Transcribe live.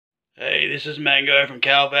Hey, this is Mango from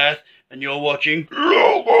Calvath, and you're watching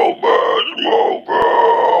Local Birds Mobile.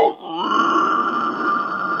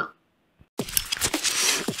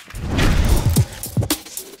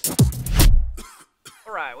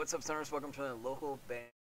 Alright, what's up, Summers? Welcome to the local band.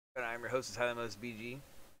 I'm your host, Tyler BG.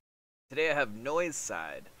 Today I have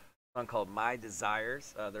Noisecide, a song called My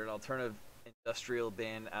Desires. They're an alternative industrial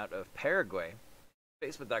band out of Paraguay.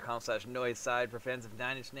 Facebook.com/Noisecide for fans of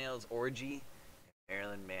Nine Inch Nails, Orgy, and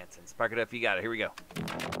Marilyn Manson. Spark it up, you got it. Here we go.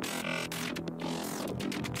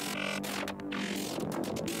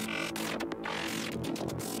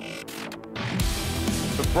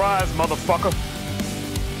 Surprise, motherfucker.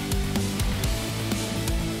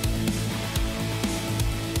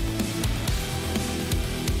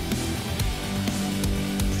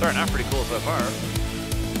 Starting out pretty cool so far.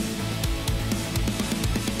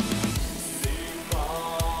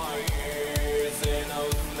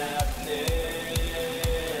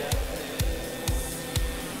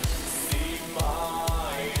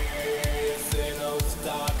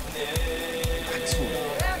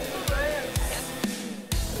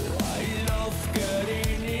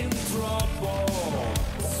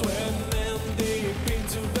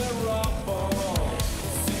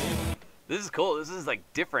 This is cool. This is like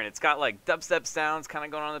different. It's got like dubstep sounds kind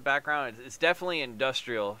of going on in the background. It's definitely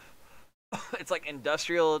industrial. It's like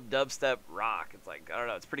industrial dubstep rock. It's like, I don't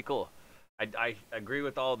know. It's pretty cool. I agree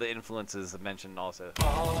with all the influences mentioned also.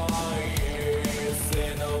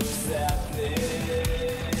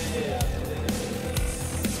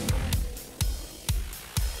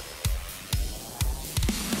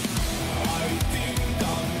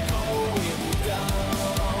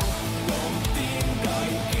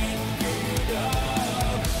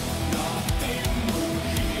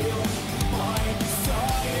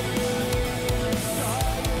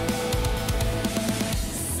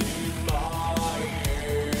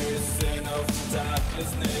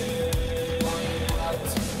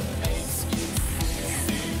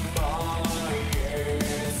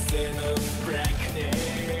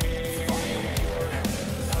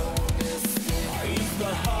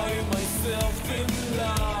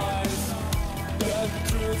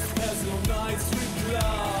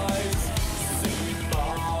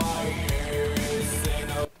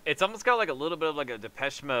 It's almost got like a little bit of like a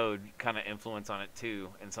Depeche Mode kind of influence on it too,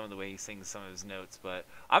 in some of the way he sings some of his notes. But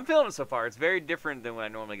I'm feeling it so far. It's very different than what I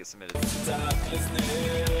normally get submitted.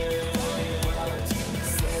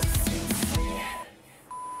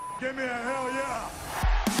 Give me a hell yeah.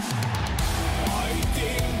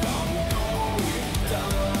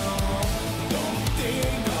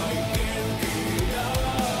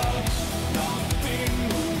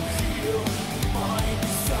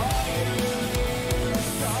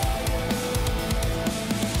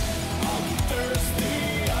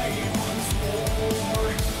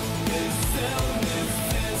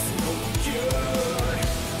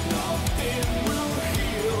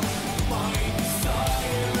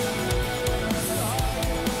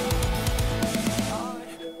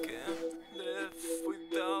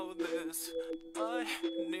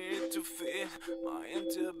 My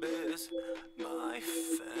interest, my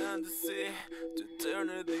fantasy, to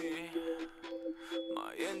eternity,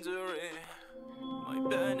 my injury, my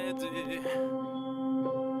vanity.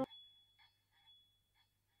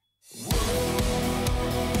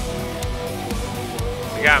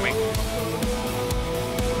 You got me.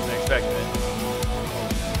 Wasn't expecting it.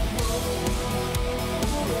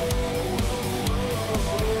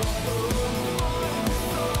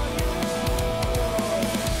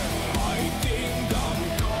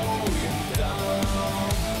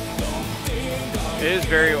 It is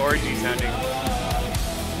very orgy sounding.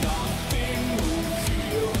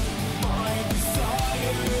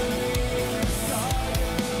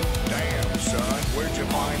 Damn, son, where'd you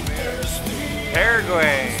find this?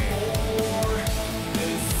 Paraguay.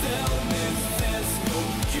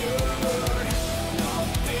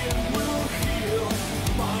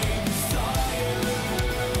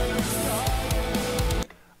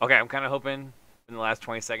 Okay, I'm kind of hoping in the last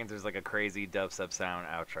 20 seconds there's like a crazy dubstep sound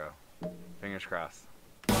outro. Fingers crossed.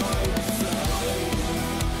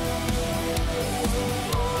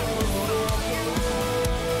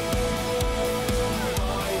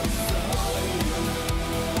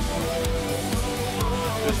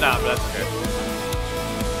 It's not, but that's okay.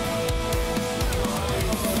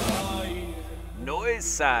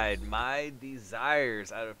 Noisecide, My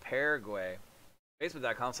Desires out of Paraguay.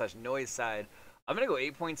 Facebook.com/Noisecide. I'm going to go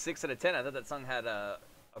 8.6 out of 10. I thought that song had a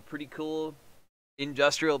pretty cool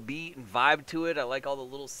industrial beat and vibe to it. I like all the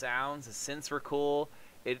little sounds. The synths were cool.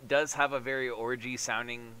 It does have a very orgy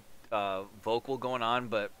sounding vocal going on,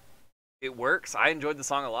 but It works. I enjoyed the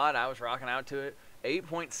song a lot. I was rocking out to it.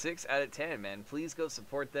 8.6 out of 10, man. Please go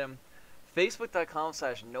support them.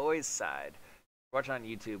 Facebook.com/Noisecide. Watch on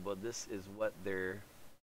YouTube. Well, this is what their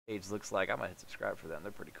page looks like. I might hit subscribe for them.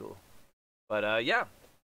 They're pretty cool. But yeah.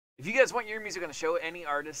 If you guys want your music on the show, any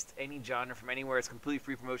artist, any genre from anywhere, it's completely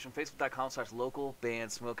free promotion.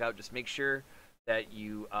 Facebook.com/local-band-smokeout. Just make sure that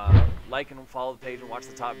you like and follow the page and watch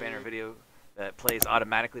the top banner video that plays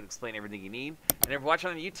automatically to explain everything you need. And if you're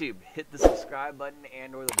watching on YouTube, hit the subscribe button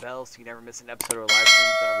and or the bell so you never miss an episode or a live stream.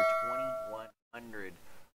 We've done over 2,100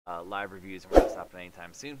 live reviews, and we're not stopping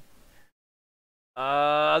anytime soon.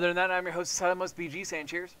 Other than that, I'm your host, Silent Most BG, saying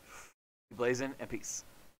cheers, be blazing, and peace.